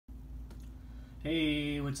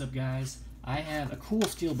Hey, what's up guys? I have a cool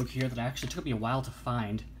Steelbook here that actually took me a while to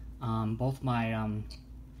find. Both my,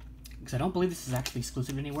 because I don't believe this is actually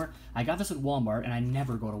exclusive anywhere. I got this at Walmart, and I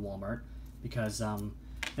never go to Walmart, because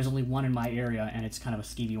there's only one in my area, and it's kind of a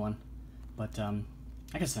skeevy one. But, I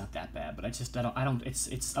guess it's not that bad, but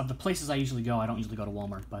it's of the places I usually go, I don't usually go to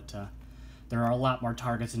Walmart, but, there are a lot more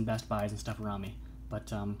Targets and Best Buys and stuff around me.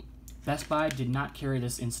 But, Best Buy did not carry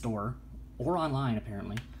this in store, or online,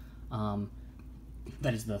 apparently.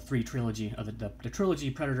 That is the trilogy of the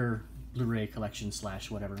trilogy Predator Blu-ray collection /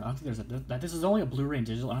 whatever. I don't think there's this is only a Blu-ray and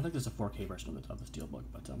digital. I don't think there's a 4K version of the Steelbook.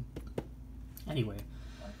 But anyway,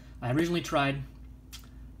 I originally tried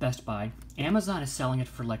Best Buy. Amazon is selling it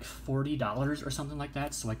for like $40 or something like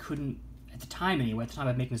that. So I couldn't at the time anyway. At the time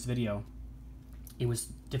of making this video, it was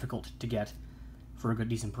difficult to get for a good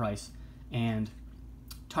decent price. And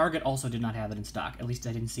Target also did not have it in stock. At least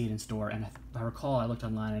I didn't see it in store, and if I recall, I looked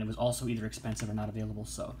online, and it was also either expensive or not available,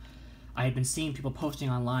 so I had been seeing people posting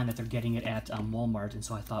online that they're getting it at Walmart, and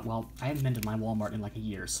so I thought, well, I haven't been to my Walmart in like a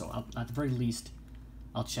year, so at the very least,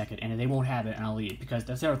 I'll check it, and if they won't have it, and I'll leave, because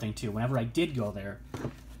that's the other thing, too. Whenever I did go there,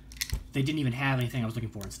 they didn't even have anything I was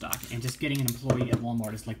looking for in stock, and just getting an employee at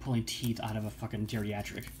Walmart is like pulling teeth out of a fucking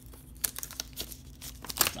geriatric.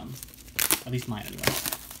 At least mine, anyway.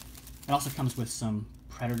 It also comes with some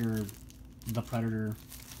the Predator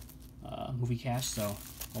movie cache, so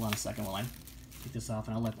hold on a second while I take this off,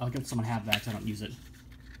 and I'll get someone have that because I don't use it.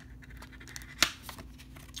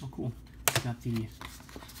 Oh, cool. Got the,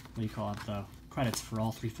 what do you call it, the credits for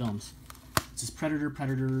all 3 films. This is Predator,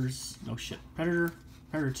 Predators, oh shit, Predator,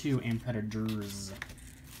 Predator 2, and Predators.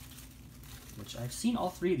 Which I've seen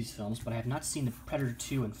all 3 of these films, but I have not seen the Predator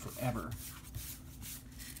 2 in forever.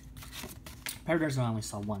 Predators I only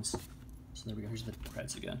saw once. So there we go, here's the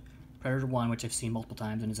credits again. Predator 1, which I've seen multiple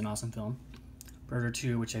times and is an awesome film. Predator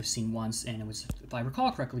 2, which I've seen once, and it was, if I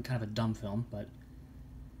recall correctly, kind of a dumb film, but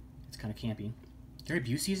it's kind of campy. Gary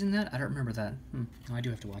Busey's in that? I don't remember that. Oh, I do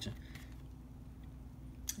have to watch it.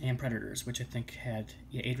 And Predators, which I think had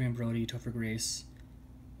Adrian Brody, Topher Grace,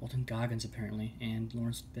 Walton Goggins apparently, and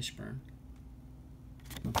Lawrence Fishburne.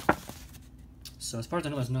 So as far as I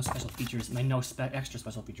know, there's no special features, no extra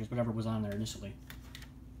special features, whatever was on there initially.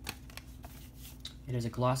 It is a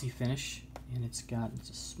glossy finish, and it's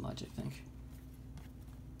a smudge, I think.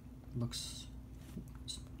 It looks,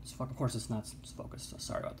 of course it's not focused, so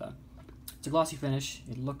sorry about that. It's a glossy finish,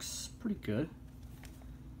 it looks pretty good.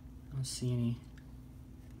 I don't see any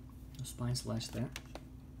spine slash there.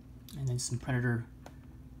 And then some Predator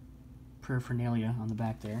paraphernalia on the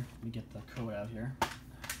back there. Let me get the code out here.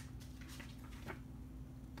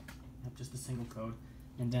 Yep, just the single code.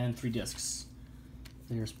 And then 3 discs.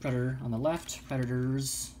 There's Predator on the left,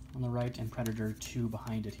 Predators on the right, and Predator 2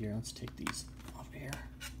 behind it here. Let's take these off air.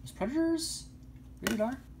 Was Predators rated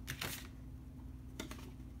R?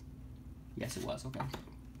 Yes, it was. Okay.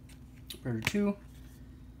 Predator 2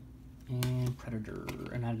 and Predator.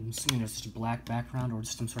 And I'm assuming it's just a black background or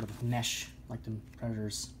just some sort of mesh like the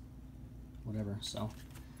Predators, whatever. So,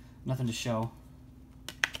 nothing to show.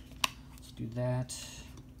 Let's do that.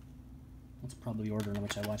 That's probably the order in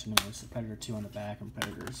which I watch them anyway. So Predator 2 on the back and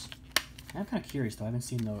Predators. I'm kind of curious though. I haven't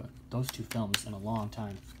seen those 2 films in a long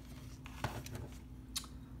time.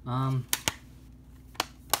 I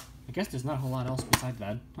guess there's not a whole lot else besides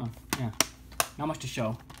that. Huh, yeah. Not much to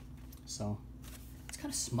show. So, it's kind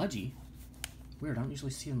of smudgy. Weird, I don't usually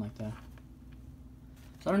see them like that.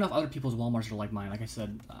 So I don't know if other people's Walmarts are like mine. Like I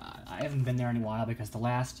said, I haven't been there in a while because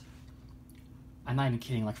I'm not even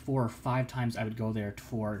kidding, like 4 or 5 times I would go there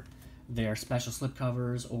for their special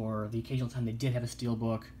slipcovers, or the occasional time they did have a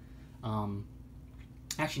Steelbook.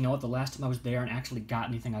 Actually, you know what? The last time I was there and actually got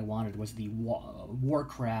anything I wanted was the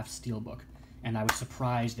Warcraft Steelbook, and I was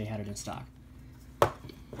surprised they had it in stock.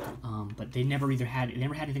 But they never had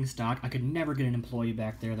anything in stock. I could never get an employee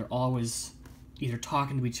back there. They're always either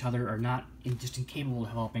talking to each other or not, just incapable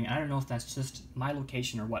of helping. I don't know if that's just my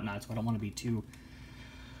location or whatnot, so I don't want to be too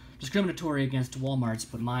discriminatory against Walmarts,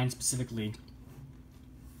 but mine specifically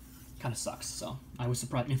kind of sucks, so I was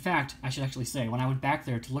surprised. In fact, I should actually say, when I went back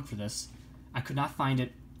there to look for this, I could not find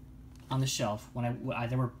it on the shelf.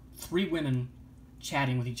 There were 3 women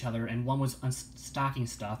chatting with each other, and one was unstocking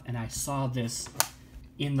stuff, and I saw this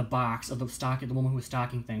in the box of the woman who was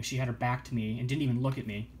stocking things. She had her back to me and didn't even look at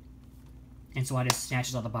me, and so I just snatched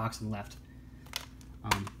it out of the box and left.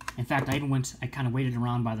 In fact, I kind of waited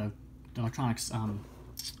around by the electronics,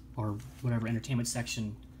 or whatever, entertainment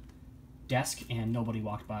section desk, and nobody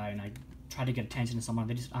walked by, and I tried to get attention to someone.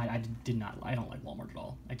 I don't like Walmart at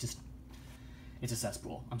all. It's a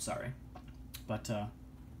cesspool. I'm sorry. But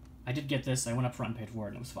I did get this. I went up front and paid for it,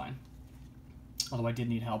 and it was fine. Although I did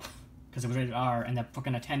need help, because it was rated R, and that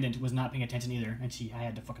fucking attendant was not paying attention either, and I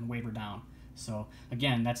had to fucking wave her down. So,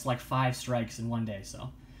 again, that's like 5 strikes in one day, so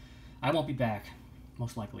I won't be back,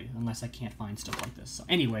 most likely, unless I can't find stuff like this. So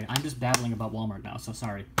anyway, I'm just babbling about Walmart now, so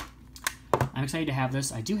sorry. I'm excited to have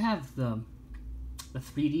this. I do have the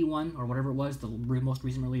 3D one, or whatever it was, the most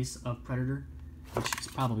recent release of Predator, which is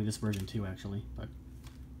probably this version too, actually, but,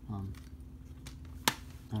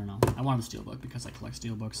 I don't know. I wanted the Steelbook because I collect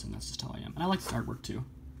Steelbooks, and that's just how I am. And I like the artwork, too.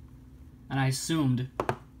 And I assumed,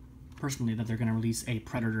 personally, that they're going to release a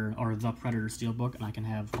Predator, or the Predator Steelbook, and I can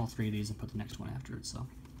have all 3 of these and put the next one after it, so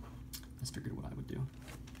I just figured what I would do.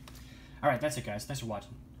 Alright, that's it, guys. Thanks for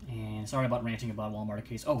watching. And sorry about ranting about Walmart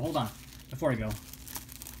case. Oh, hold on. Before I go,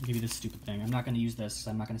 I'll give you this stupid thing. I'm not going to use this, because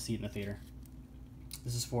I'm not going to see it in the theater.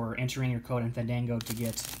 This is for entering your code in Fandango to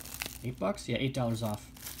get $8? Yeah, $8 off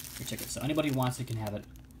your ticket. So anybody who wants it can have it.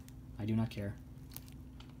 I do not care.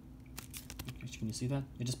 Can you see that?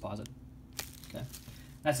 You just pause it. Okay.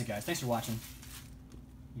 That's it, guys. Thanks for watching.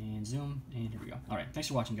 And zoom, and here we go. Alright, thanks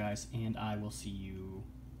for watching, guys, and I will see you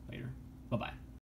later. Bye-bye.